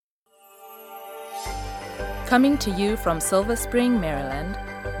Coming to you from Silver Spring, Maryland,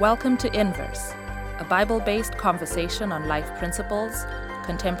 welcome to Inverse, a Bible-based conversation on life principles,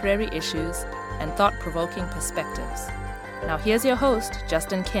 contemporary issues, and thought-provoking perspectives. Now here's your host,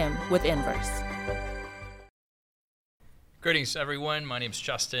 Justin Kim, with Inverse. Greetings, everyone. My name's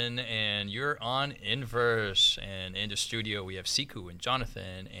Justin, and you're on Inverse. And in the studio, we have Siku and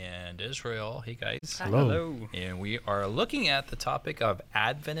Jonathan and Israel. Hey, guys. Hello. And we are looking at the topic of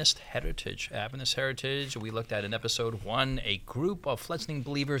Adventist heritage. Adventist heritage, we looked at in episode 1, a group of fledgling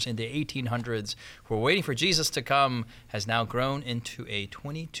believers in the 1800s who were waiting for Jesus to come has now grown into a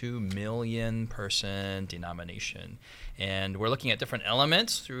 22 million person denomination. And we're looking at different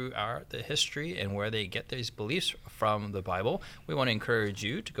elements through the history and where they get these beliefs from the Bible. We want to encourage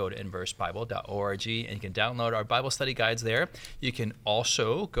you to go to inversebible.org, and you can download our Bible study guides there. You can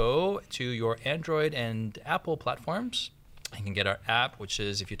also go to your Android and Apple platforms. You can get our app, which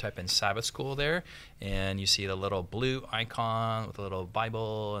is if you type in Sabbath School there, and you see the little blue icon with a little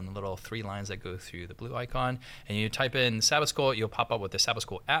Bible and the little 3 lines that go through the blue icon, and you type in Sabbath School, you'll pop up with the Sabbath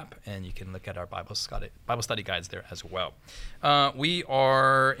School app, and you can look at our Bible study guides there as well. We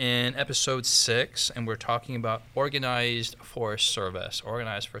are in episode 6, and we're talking about organized for service.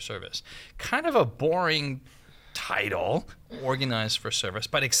 Organized for service. Kind of a boring title, organized for service,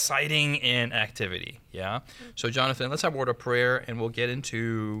 but exciting in activity. Yeah. So Jonathan, let's have a word of prayer, and we'll get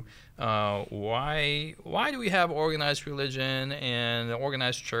into why do we have organized religion and the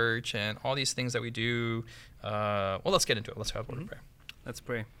organized church and all these things that we do. Let's get into it. Let's have a word of prayer. Let's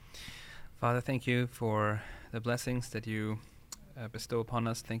pray. Father, thank you for the blessings that you bestow upon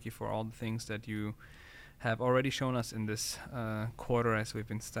us. Thank you for all the things that you have already shown us in this quarter as we've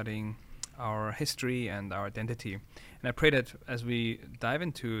been studying our history and our identity. And I pray that as we dive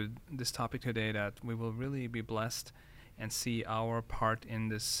into this topic today, that we will really be blessed and see our part in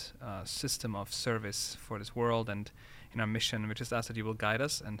this system of service for this world and in our mission. We just ask that you will guide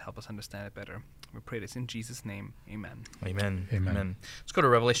us and help us understand it better. We pray this in Jesus' name. Amen. Amen. Amen. Let's go to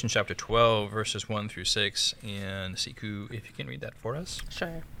Revelation chapter 12, verses 1 through 6. And Siku, if you can read that for us.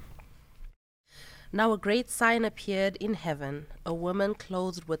 Sure. Now a great sign appeared in heaven, a woman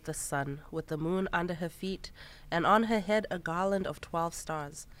clothed with the sun, with the moon under her feet, and on her head a garland of 12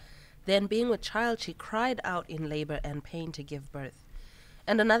 stars. Then being with child, she cried out in labor and pain to give birth.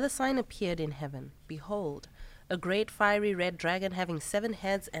 And another sign appeared in heaven. Behold, a great fiery red dragon having 7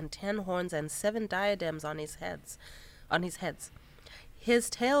 heads and 10 horns and 7 diadems on his heads. His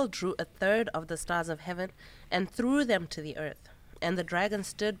tail drew a third of the stars of heaven and threw them to the earth. And the dragon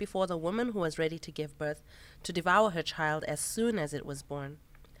stood before the woman who was ready to give birth, to devour her child as soon as it was born.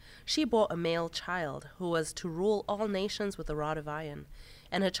 She bore a male child, who was to rule all nations with a rod of iron,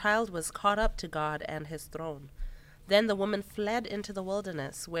 and her child was caught up to God and his throne. Then the woman fled into the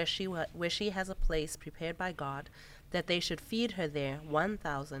wilderness, where she has a place prepared by God, that they should feed her there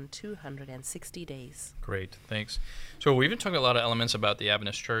 1,260 days. Great, thanks. So we've been talking a lot of elements about the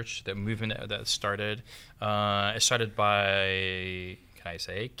Adventist Church, the movement that started. It started by, can I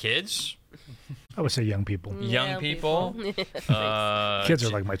say, kids? I would say young people. Young people. Kids are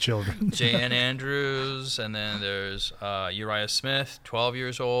like my children. J.N. Andrews, and then there's Uriah Smith, 12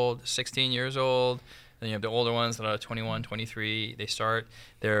 years old, 16 years old. Then you have the older ones that are 21, 23.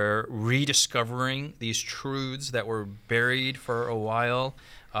 They're rediscovering these truths that were buried for a while.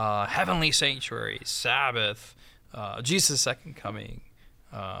 Heavenly sanctuary, Sabbath, Jesus' second coming.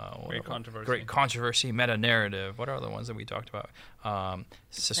 Great controversy, meta-narrative. What are the ones that we talked about?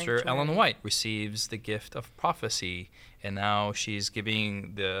 Sister Sanctuary. Ellen White receives the gift of prophecy, and now she's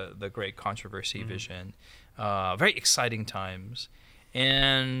giving the great controversy vision. Very exciting times.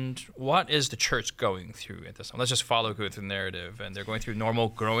 And what is the church going through at this time? Let's just follow through the narrative. And they're going through normal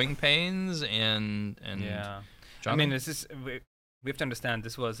growing pains and Yeah. Jonathan? I mean, we have to understand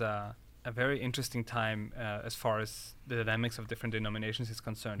this was a very interesting time as far as the dynamics of different denominations is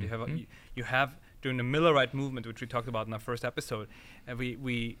concerned. You have during the Millerite movement, which we talked about in our first episode,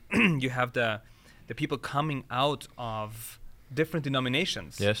 you have the people coming out of different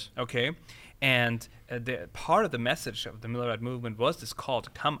denominations. Yes. Okay. And the part of the message of the Millerite movement was this call to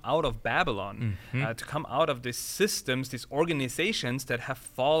come out of Babylon, to come out of these systems, these organizations that have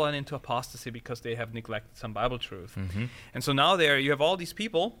fallen into apostasy because they have neglected some Bible truth. And so now you have all these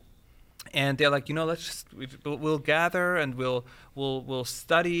people, and they're like, we'll gather and we'll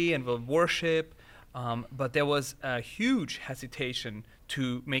study and we'll worship, but there was a huge hesitation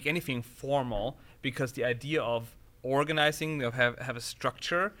to make anything formal because the idea of organizing, have a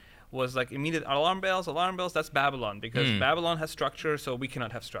structure, was like immediate alarm bells. That's Babylon, because Babylon has structure, so we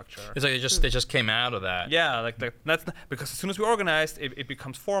cannot have structure. It's like they just came out of that. Yeah, like that's not, because as soon as we organized, it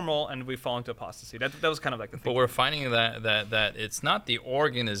becomes formal, and we fall into apostasy. That was kind of like the thing. But we're finding that it's not the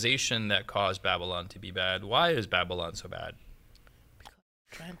organization that caused Babylon to be bad. Why is Babylon so bad?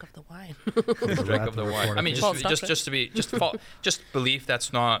 Drank of the wine. Drink of the wine. I mean, just belief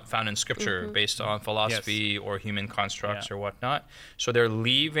that's not found in Scripture, based on philosophy or human constructs or whatnot. So they're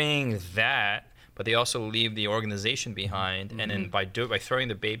leaving that, but they also leave the organization behind. And then by throwing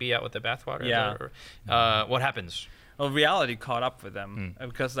the baby out with the bathwater, what happens? Well, reality caught up with them,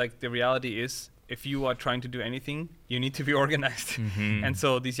 because like the reality is, if you are trying to do anything, you need to be organized. And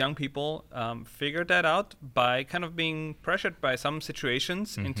so these young people figured that out by kind of being pressured by some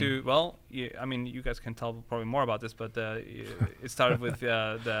situations into, well, I mean, you guys can tell probably more about this, but it started with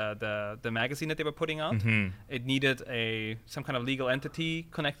the magazine that they were putting out. It needed some kind of legal entity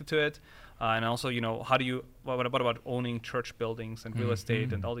connected to it. And also, what about owning church buildings and real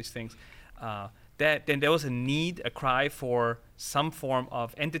estate and all these things? Then there was a cry for some form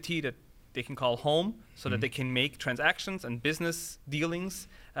of entity that they can call home, so that they can make transactions and business dealings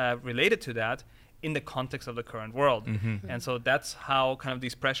related to that in the context of the current world. And so that's how kind of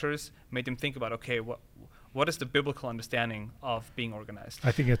these pressures made them think about, okay, what is the biblical understanding of being organized?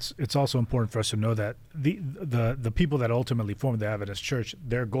 I think it's also important for us to know that the people that ultimately formed the Adventist Church,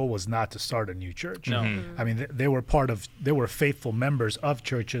 their goal was not to start a new church. No. I mean, they were faithful members of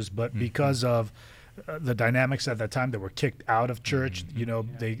churches, but because of the dynamics at that time, they were kicked out of church.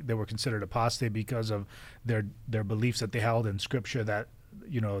 They were considered apostate because of their beliefs that they held in Scripture that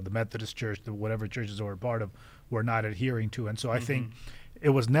the Methodist Church, whatever churches they were part of, were not adhering to. And so I think it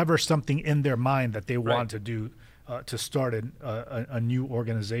was never something in their mind that they wanted to do to start a new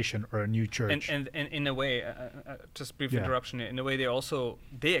organization or a new church. And in a way, just brief interruption. In a way,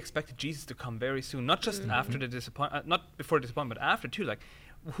 they expected Jesus to come very soon, not just after the disappointment, not before the disappointment, but after too. Like,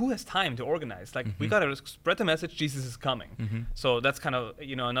 who has time to organize? Like, we gotta spread the message. Jesus is coming. So that's kind of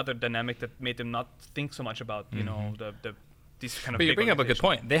another dynamic that made them not think so much about these kind of. But you bring up a good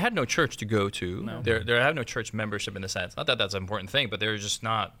point. They had no church to go to. No. They have no church membership in a sense. Not that that's an important thing, but they're just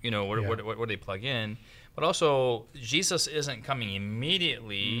not. Where do they plug in? But also, Jesus isn't coming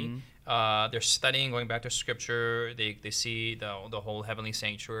immediately. They're studying, going back to Scripture. They see the whole heavenly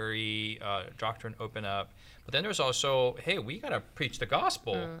sanctuary doctrine open up. But then there's also, hey, we got to preach the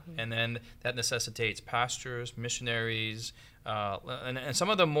gospel. And then that necessitates pastors, missionaries, and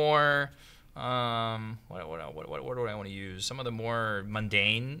some of the more, what do I want to use? Some of the more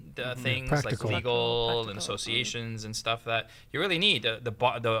mundane things, Practical. like legal Practical. and associations and stuff that you really need,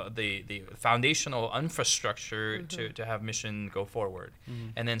 the foundational infrastructure to have mission go forward.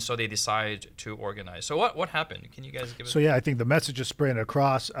 And then so they decide to organize. So what happened? Can you guys give us? So I think the message is spreading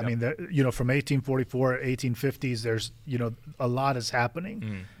across. I mean, from 1844, 1850s, there's a lot is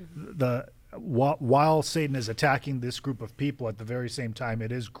happening. While Satan is attacking this group of people, at the very same time,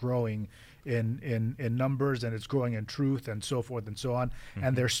 it is growing in numbers, and it's growing in truth, and so forth and so on.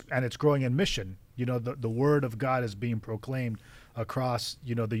 And it's growing in mission. The word of God is being proclaimed across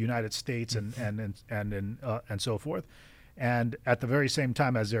the United States and so forth. And at the very same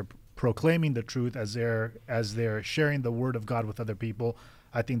time, as they're proclaiming the truth, as they're sharing the word of God with other people,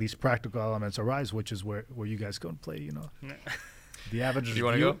 I think these practical elements arise, which is where you guys go and play. The Advent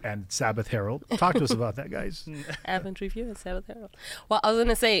Review and Sabbath Herald. Talk to us about that, guys. Advent Review and Sabbath Herald. Well, I was going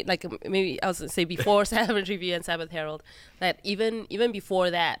to say, before Advent Review and Sabbath Herald, that even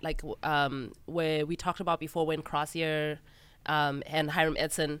before that, where we talked about before, when Crozier and Hiram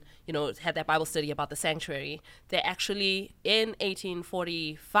Edson, had that Bible study about the sanctuary. They actually, in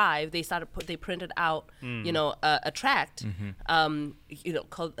 1845, they printed out, a tract,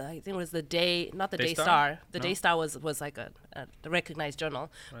 called, I think it was the Day, not the Day Star. The Day Star was like a recognized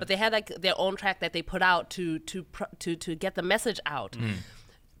journal, but they had like their own tract that they put out to get the message out.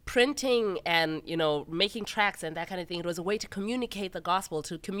 Printing and making tracts and that kind of thing, it was a way to communicate the gospel,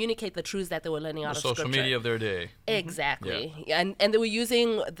 to communicate the truths that they were learning out of Scripture. Social media of their day. Exactly. And they were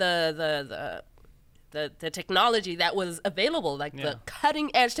using the technology that was available, the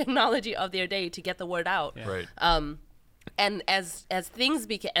cutting edge technology of their day to get the word out. Right. And as things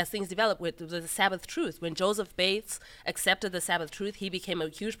developed with the Sabbath truth, when Joseph Bates accepted the Sabbath truth, he became a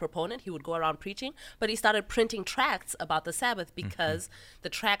huge proponent. He would go around preaching, but he started printing tracts about the Sabbath because the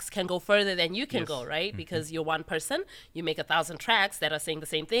tracts can go further than you can go, right? Because you're one person, you make 1,000 tracts that are saying the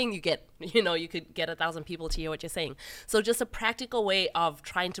same thing. You get, you could get 1,000 people to hear what you're saying. So just a practical way of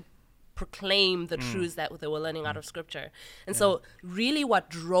trying to proclaim the truths that they were learning out of Scripture. And so really what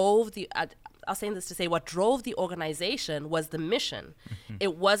drove was saying this to say what drove the organization was the mission.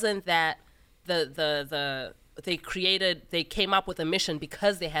 It wasn't that they came up with a mission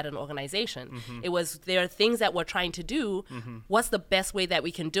because they had an organization. It was, there are things that we're trying to do. What's the best way that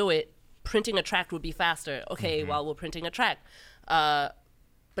we can do it? Printing a tract would be faster. Okay, well, we're printing a tract.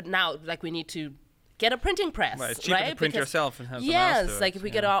 But now, like, we need to get a printing press, Right, it's cheaper to print yourself and have someone else do it. like if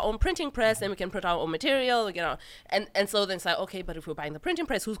we get our own printing press, then we can print our own material, and so then it's like, okay, but if we're buying the printing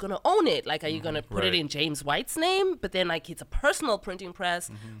press, who's going to own it? Like, are you going to put it in James White's name? But then, like, it's a personal printing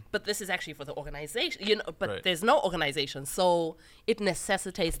press, but this is actually for the organization, but there's no organization, so it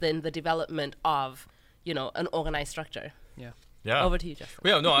necessitates then the development of, an organized structure. Yeah. Over to you, Justin.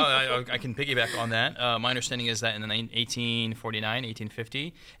 Yeah, no, I can piggyback on that. My understanding is that in 1849,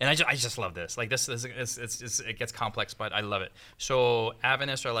 1850, and I just love this. Like, it gets complex, but I love it. So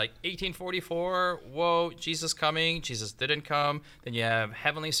Adventists are like 1844. Whoa, Jesus coming. Jesus didn't come. Then you have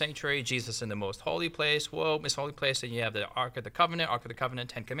heavenly sanctuary. Jesus in the most holy place. Whoa, most holy place. Then you have the Ark of the Covenant.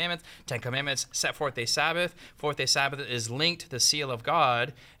 10 Commandments. 10 Commandments set forth a Sabbath. Fourth day Sabbath is linked to the seal of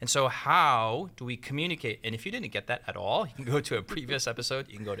God. And so how do we communicate? And if you didn't get that at all, you can go to a previous episode.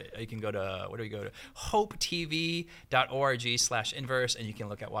 You can go to where do we go to? hopetv.org/inverse, and you can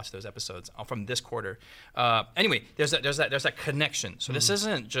watch those episodes from this quarter. Anyway, there's that connection. So this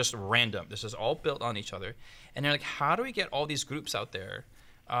isn't just random. This is all built on each other. And they're like, how do we get all these groups out there?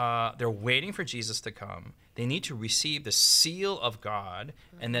 They're waiting for Jesus to come. They need to receive the seal of God,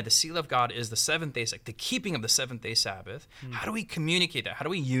 and that the seal of God is the seventh day, like the keeping of the seventh day Sabbath. How do we communicate that? How do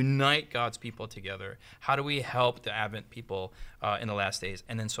we unite God's people together? How do we help the Advent people in the last days?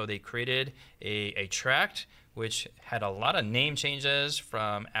 And then so they created a tract which had a lot of name changes,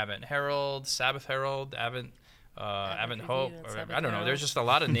 from Advent Herald, Sabbath Herald, Advent Hope, or I don't know. There's just a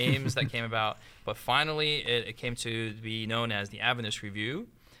lot of names that came about, but finally it came to be known as the Adventist Review,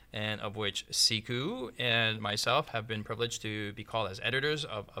 and of which Siku and myself have been privileged to be called as editors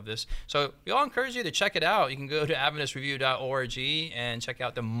of this. So we all encourage you to check it out. You can go to AdventistReview.org and check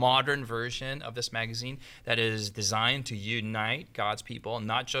out the modern version of this magazine that is designed to unite God's people,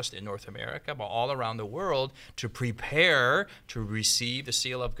 not just in North America, but all around the world, to prepare to receive the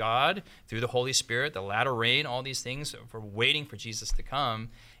seal of God through the Holy Spirit, the latter rain, all these things, for waiting for Jesus to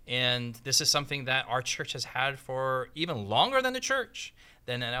come. And this is something that our church has had for even longer than the church.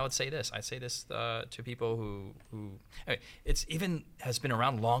 And I would say this. I say this to people who anyway, it's even has been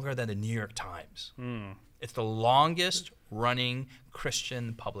around longer than the New York Times. It's the longest running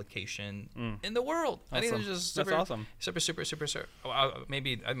Christian publication in the world. Awesome. I think it's just That's awesome. Super.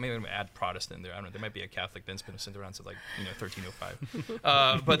 Maybe add Protestant in there. I don't know. There might be a Catholic that's been sent around since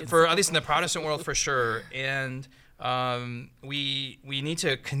 1305. But for at least in the Protestant world, for sure. And we need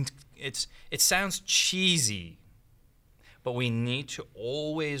to. It sounds cheesy, but we need to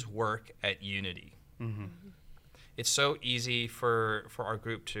always work at unity. It's so easy for our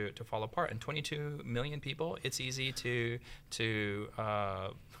group to fall apart. And 22 million people, it's easy to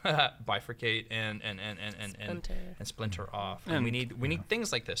bifurcate and splinter off. And we need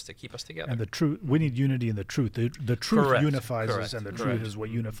things like this to keep us together. And the truth, we need unity in the truth. The truth Correct. unifies us, and the truth is what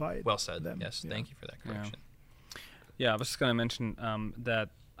unified. Well said. them. Yes, thank you for that correction. Yeah, I was just going to mention that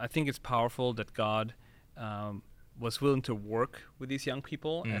I think it's powerful that God was willing to work with these young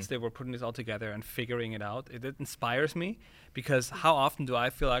people as they were putting this all together and figuring it out. It inspires me, because how often do I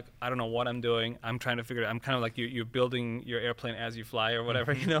feel like I don't know what I'm doing? I'm trying to figure it out. I'm kind of like you're building your airplane as you fly or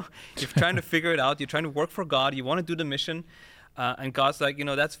whatever, You're trying to figure it out. You're trying to work for God. You want to do the mission. And God's like,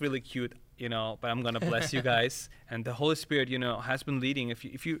 that's really cute, but I'm going to bless you guys. And the Holy Spirit, has been leading.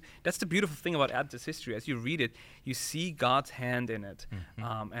 If you, that's the beautiful thing about Adventist history. As you read it, you see God's hand in it.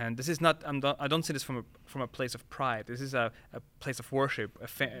 And this is not, I don't say this from a place of pride. This is a place of worship, a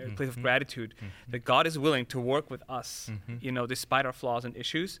place of gratitude, that God is willing to work with us, despite our flaws and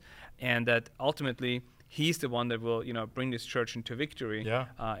issues. And that ultimately, He's the one that will, bring this church into victory,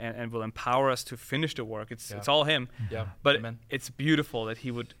 and will empower us to finish the work. It's all Him. Yeah. But Amen. it's beautiful that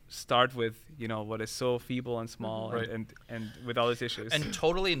He would start with, what is so feeble and small, and with all these issues. And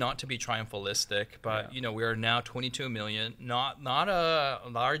totally not to be triumphalistic, but we are now 22 million. Not a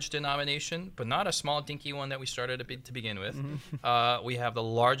large denomination, but not a small dinky one that we started to begin with. We have the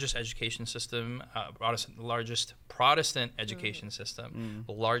largest education system, largest Protestant education system,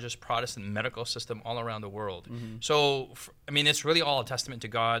 the largest Protestant medical system all around the world. So, it's really all a testament to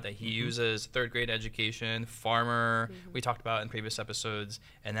God that He uses third grade education, farmer, we talked about in previous episodes,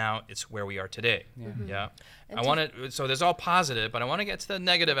 and now it's where we are today. So there's all positive, but I want to get to the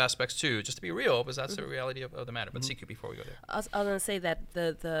negative aspects too, just to be real, because that's the reality of the matter. But Siku, before we go there. I was going to say that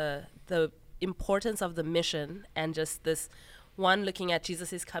the importance of the mission and just this One, looking at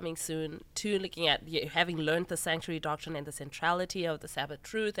Jesus is coming soon. Two, looking at having learned the sanctuary doctrine and the centrality of the Sabbath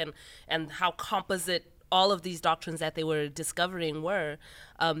truth, and how composite all of these doctrines that they were discovering were.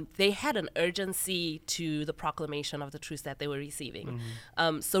 They had an urgency to the proclamation of the truths that they were receiving.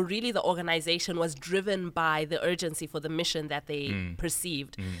 So really the organization was driven by the urgency for the mission that they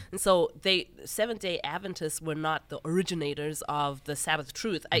perceived. And so Seventh-day Adventists were not the originators of the Sabbath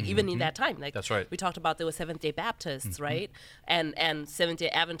truth, even in that time. Like That's right. we talked about, there were Seventh-day Baptists, right? And Seventh-day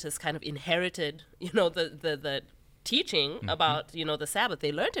Adventists kind of inherited, the teaching about the Sabbath.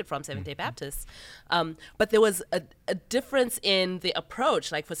 They learned it from Seventh-day Baptists, but there was a difference in the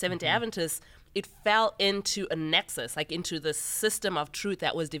approach. Like for Seventh-day Adventists, it fell into a nexus, like into the system of truth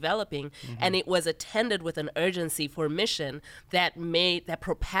that was developing, and it was attended with an urgency for mission that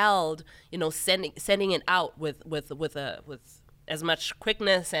propelled sending it out with as much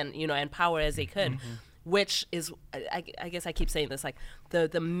quickness and power as they could. Which is, I guess I keep saying this, like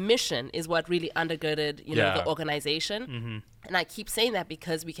the mission is what really undergirded, the organization. And I keep saying that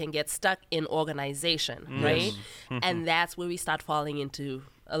because we can get stuck in organization, right? And that's where we start falling into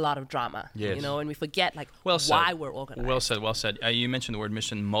a lot of drama, and we forget why we're organized. Well said. You mentioned the word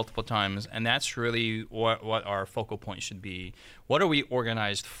mission multiple times, and that's really what our focal point should be. What are we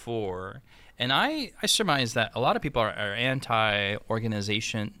organized for? And I surmise that a lot of people are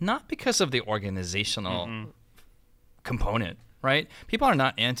anti-organization, not because of the organizational component, right? People are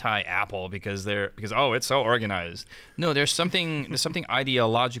not anti-Apple because it's so organized. No, there's something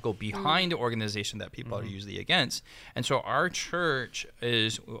ideological behind the organization that people are usually against. And so our church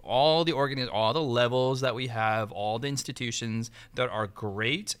is all the levels that we have, all the institutions that are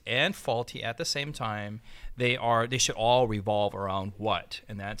great and faulty at the same time. They should all revolve around what?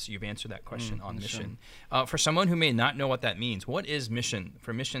 And you've answered that question on mission. For someone who may not know what that means, what is mission?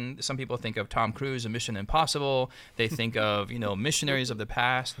 For mission, some people think of Tom Cruise and Mission Impossible. They think of, missionaries of the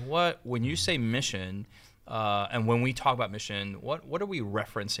past. When you say mission, and when we talk about mission, what are we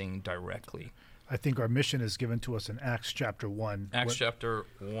referencing directly? I think our mission is given to us in Acts chapter 1. Chapter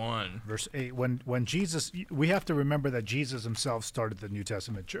 1. Verse 8. When Jesus, we have to remember that Jesus himself started the New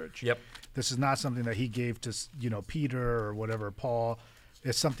Testament church. Yep. This is not something that he gave to, Peter or whatever, Paul.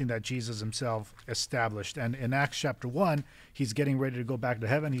 It's something that Jesus himself established. And in Acts chapter 1, he's getting ready to go back to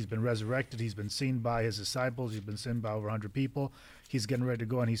heaven. He's been resurrected. He's been seen by his disciples. He's been seen by over 100 people. He's getting ready to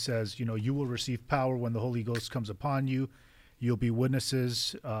go, and he says, you will receive power when the Holy Ghost comes upon you. You'll be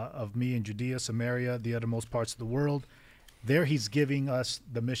witnesses of me in Judea, Samaria, the uttermost parts of the world. There he's giving us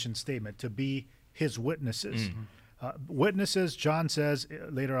the mission statement, to be his witnesses. Witnesses, John says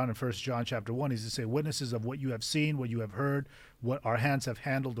later on in 1 John chapter 1, he's to say witnesses of what you have seen, what you have heard, what our hands have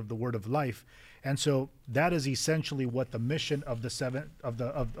handled of the word of life. And so that is essentially what the mission of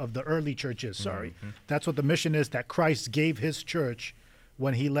the early church is. That's what the mission is that Christ gave his church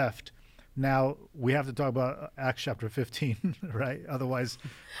when he left. Now, we have to talk about Acts chapter 15, right? Otherwise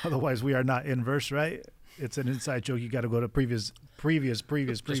we are not in verse, right? It's an inside joke. You got to go to previous.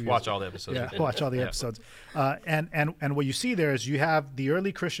 Just watch all the episodes. Yeah, watch all the episodes. And what you see there is you have the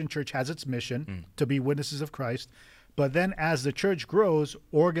early Christian church has its mission to be witnesses of Christ, but then as the church grows,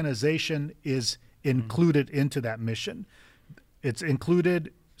 organization is included into that mission. It's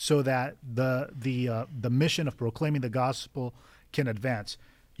included so that the mission of proclaiming the gospel can advance.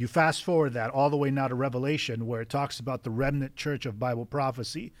 You fast forward that all the way now to Revelation, where it talks about the remnant church of Bible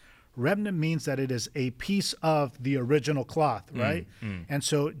prophecy. Remnant means that it is a piece of the original cloth, right? And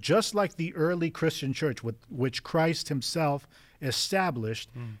so just like the early Christian church, which Christ himself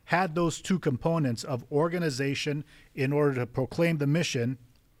established, had those two components of organization in order to proclaim the mission,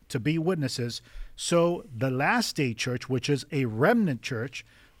 to be witnesses, so the last day church, which is a remnant church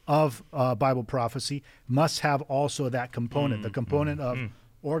of Bible prophecy, must have also that component, the component of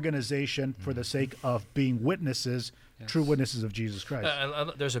organization for the sake of being witnesses, true witnesses of Jesus Christ.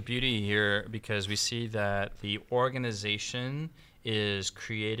 There's a beauty here because we see that the organization is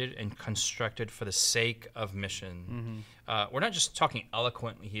created and constructed for the sake of mission. We're not just talking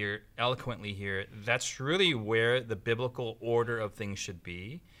eloquently here. That's really where the biblical order of things should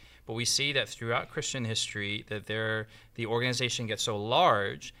be. But we see that throughout Christian history that the organization gets so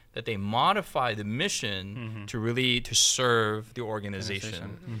large that they modify the mission to serve the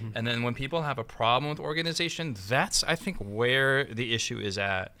organization. And then when people have a problem with organization, that's, I think, where the issue is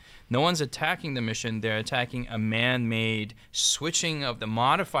at. No one's attacking the mission. They're attacking a man-made switching of the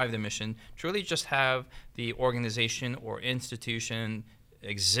modify of the mission to really just have the organization or institution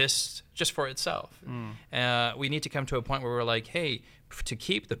exist just for itself. We need to come to a point where we're like, hey, to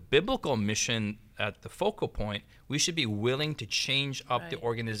keep the biblical mission at the focal point, we should be willing to change up the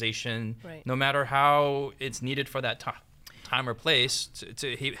organization, no matter how it's needed for that time or place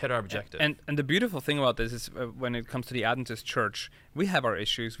to hit our objective. And the beautiful thing about this is when it comes to the Adventist Church, we have our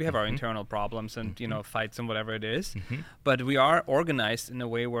issues, we have our internal problems and fights and whatever it is, but we are organized in a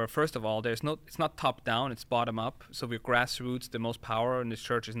way where, first of all, it's not top down, it's bottom up. So we're grassroots. The most power in this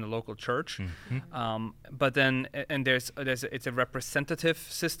church is in the local church. But then it's a representative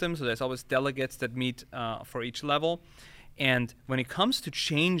system, so there's always delegates that meet for each level. And when it comes to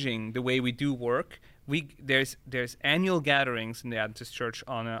changing the way we do work, there's annual gatherings in the Adventist Church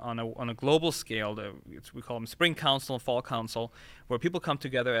on a global scale. We call them Spring Council and Fall Council, where people come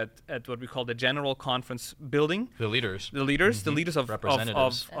together at what we call the General Conference building. The leaders of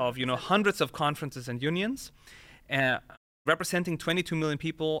representatives of hundreds of conferences and unions, representing 22 million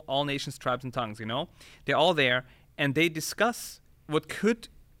people, all nations, tribes, and tongues. They're all there, and they discuss what could,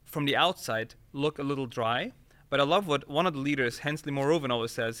 from the outside, look a little dry. But I love what one of the leaders, Hensley Moraven,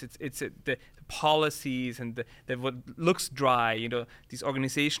 always says. It's the policies and the what looks dry, these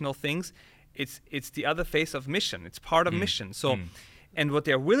organizational things. It's the other face of mission. It's part of mission. So, and what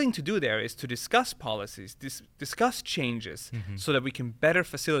they're willing to do there is to discuss policies, discuss changes, so that we can better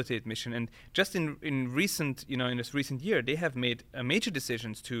facilitate mission. And just in this recent year, they have made major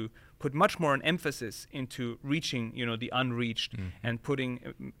decisions to put much more an emphasis into reaching, the unreached, and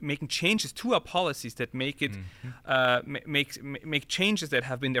making changes to our policies that make it make changes that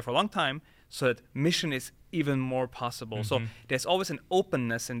have been there for a long time, so that mission is even more possible. So there's always an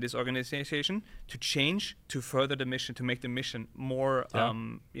openness in this organization to change, to further the mission, to make the mission more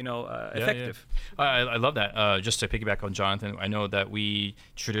effective. I love that. Just to piggyback on Jonathan, I know that we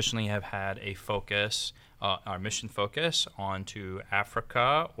traditionally have had a focus, our mission focus, onto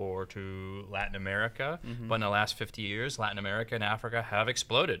Africa or to Latin America. But in the last 50 years, Latin America and Africa have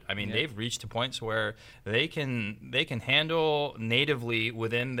exploded. I mean, they've reached to points where they can handle natively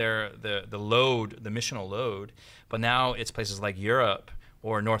within the load, the missional load. But now it's places like Europe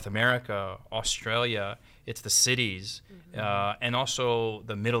or North America, Australia. It's the cities, and also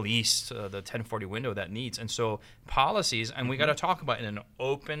the Middle East, the 1040 window that needs. And so policies, and we got to talk about in an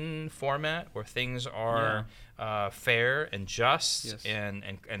open format where things are fair and just, and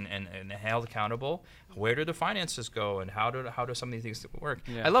held accountable. Where do the finances go, and how do some of these things work?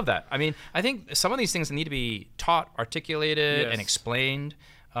 I love that. I mean, I think some of these things need to be taught, articulated, and explained.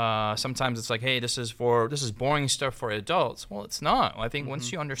 Sometimes it's like, hey, this is boring stuff for adults. Well, it's not. I think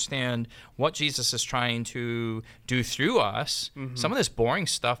once you understand what Jesus is trying to do through us, some of this boring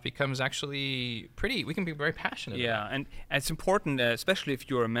stuff becomes actually we can be very passionate about. And it's important, especially if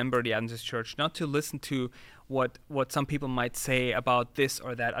you're a member of the Adventist Church, not to listen to what some people might say about this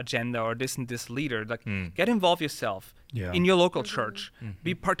or that agenda or this and this leader. Like, get involved yourself in your local church.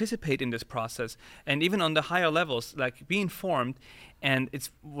 Participate in this process, and even on the higher levels, like, be informed. And it's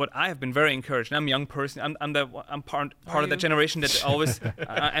what I have been very encouraged. And I'm a young person. I'm part of that generation that always.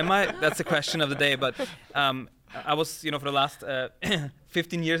 Am I? That's the question of the day. But I was, for the last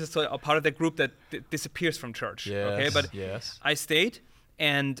 15 years or so, a part of that group that disappears from church. But I stayed,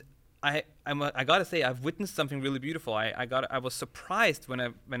 and I gotta say, I've witnessed something really beautiful. I was surprised when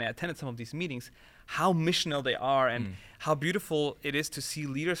I attended some of these meetings, how missional they are, and how beautiful it is to see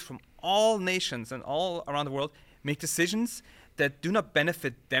leaders from all nations and all around the world make decisions that do not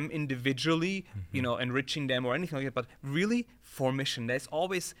benefit them individually, enriching them or anything like that, but really for mission. There's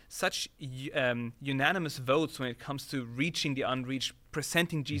always such unanimous votes when it comes to reaching the unreached,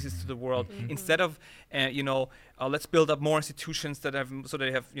 presenting Jesus to the world, instead of let's build up more institutions that have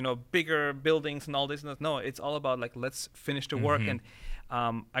they have bigger buildings and all this. No, it's all about, like, let's finish the work. And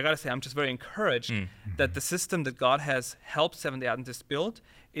I gotta say, I'm just very encouraged that the system that God has helped Seventh-day Adventists build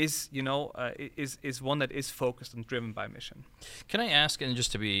is one that is focused and driven by mission. Can I ask, and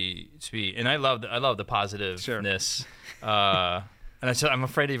just to be, and I love the positiveness. And I'm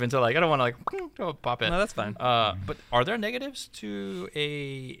afraid even to, like, I don't want to pop it. No, that's fine. But are there negatives to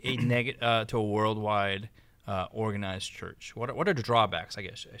a worldwide organized church? What are the drawbacks, I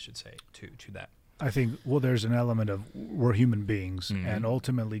guess I should say, to that? I think, there's an element of we're human beings, and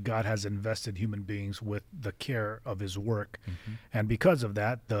ultimately God has invested human beings with the care of his work. And because of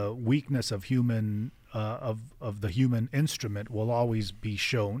that, the weakness of the human instrument will always be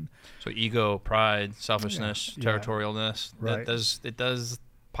shown. So ego, pride, selfishness, territorialness, right. It does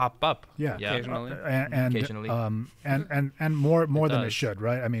pop up. Occasionally. Occasionally. And more than it should,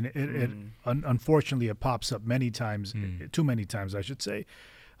 right? I mean, it unfortunately it pops up many times, too many times, I should say.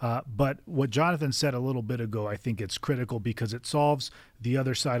 But what Jonathan said a little bit ago, I think it's critical because it solves the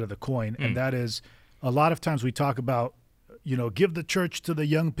other side of the coin. And that is, a lot of times we talk about, give the church to the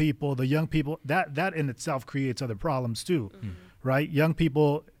young people, that in itself creates other problems too, right? Young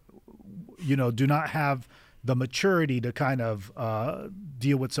people, do not have the maturity to kind of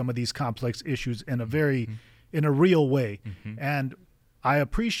deal with some of these complex issues in a very, in a real way. And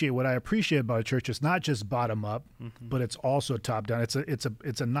what I appreciate about a church is not just bottom up, but it's also top down.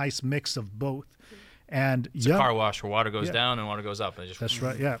 It's a nice mix of both. And it's a car wash where water goes down and water goes up. And that's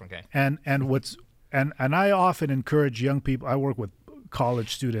right. Yeah. Okay. And I often encourage young people. I work with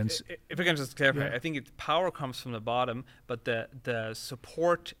college students. If I can just clarify, I think power comes from the bottom, but the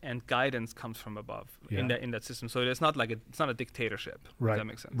support and guidance comes from above in that system. So it's not like it's not a dictatorship. Right. If that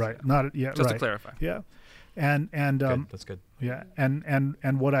makes sense. Right. Just to clarify. Yeah. And good. That's good. Yeah.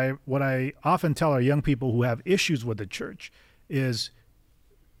 And what I often tell our young people who have issues with the church is,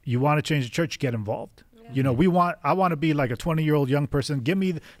 you want to change the church, get involved. You know, I want to be like a 20-year-old young person.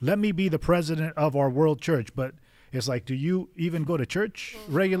 Let me be the president of our world church. But it's like, do you even go to church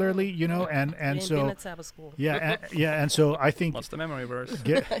regularly? You know, and so and so I think what's the memory verse?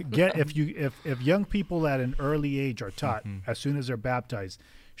 If young people at an early age are taught as soon as they're baptized,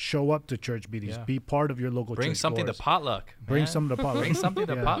 show up to church meetings, be part of your local church. Bring something to potluck. Bring something to potluck. Bring something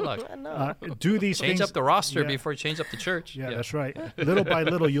to potluck. Do these things. Change up the roster before you change up the church. Yeah, that's right. Little by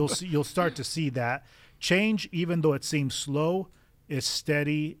little, you'll start to see that change, even though it seems slow, is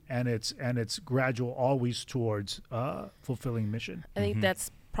steady and it's gradual, always towards fulfilling mission. I think that's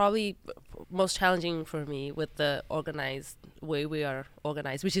probably most challenging for me with the organized way we are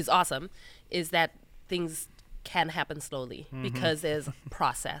organized, which is awesome, is that things can happen slowly because there's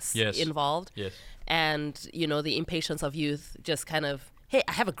process involved. Yes. And, you know, the impatience of youth just kind of, hey,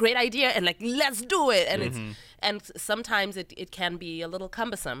 I have a great idea and like, let's do it. And and sometimes it can be a little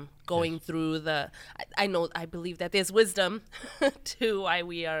cumbersome going through I believe that there's wisdom to why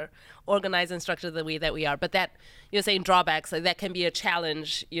we are organized and structured the way that we are. But that, you're saying drawbacks, like that can be a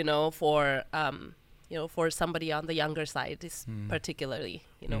challenge, you know, for somebody on the younger side, particularly,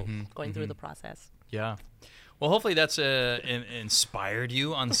 you know, going through the process. Yeah. Well, hopefully that's inspired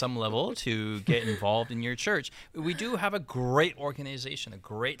you on some level to get involved in your church. We do have a great organization, a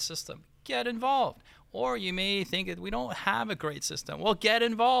great system. Get involved. Or you may think that we don't have a great system. Well, get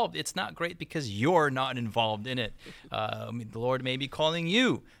involved. It's not great because you're not involved in it. The Lord may be calling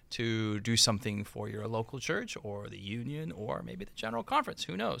you to do something for your local church or the union or maybe the general conference.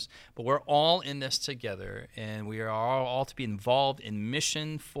 Who knows? But we're all in this together, and we are all to be involved in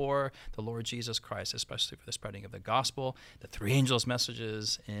mission for the Lord Jesus Christ, especially for the spreading of the gospel, the three angels'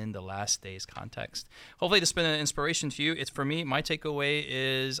 messages in the last days context. Hopefully this has been an inspiration to you. It's for me, my takeaway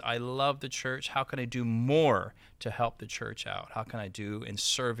is I love the church. How can I do more to help the church out? How can I do in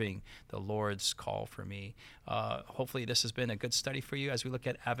serving the Lord's call for me? Hopefully this has been a good study for you as we look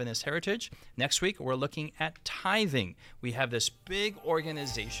at Adventist heritage. Next week, we're looking at tithing. We have this big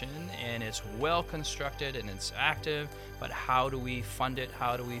organization, and it's well constructed and it's active, but how do we fund it?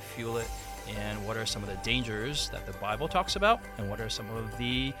 How do we fuel it? And what are some of the dangers that the Bible talks about? And what are some of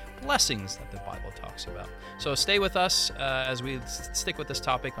the blessings that the Bible talks about? So stay with us as we stick with this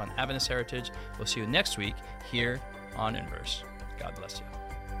topic on Adventist heritage. We'll see you next week here on Inverse. God bless you.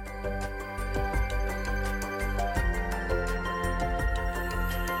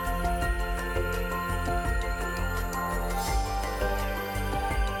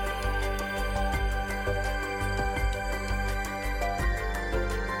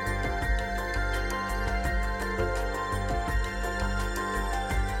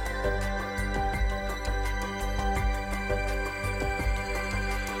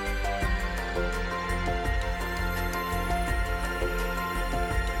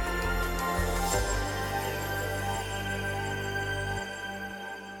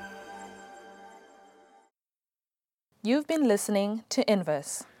 You've been listening to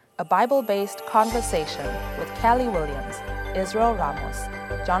Inverse, a Bible-based conversation with Callie Williams, Israel Ramos,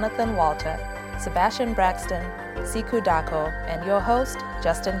 Jonathan Walter, Sebastian Braxton, Siku Dako, and your host,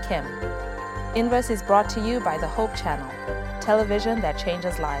 Justin Kim. Inverse is brought to you by the Hope Channel, television that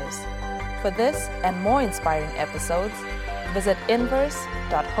changes lives. For this and more inspiring episodes, visit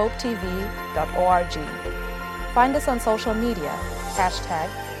inverse.hopetv.org. Find us on social media,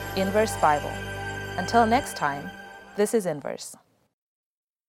 #InverseBible. Until next time, this is Inverse.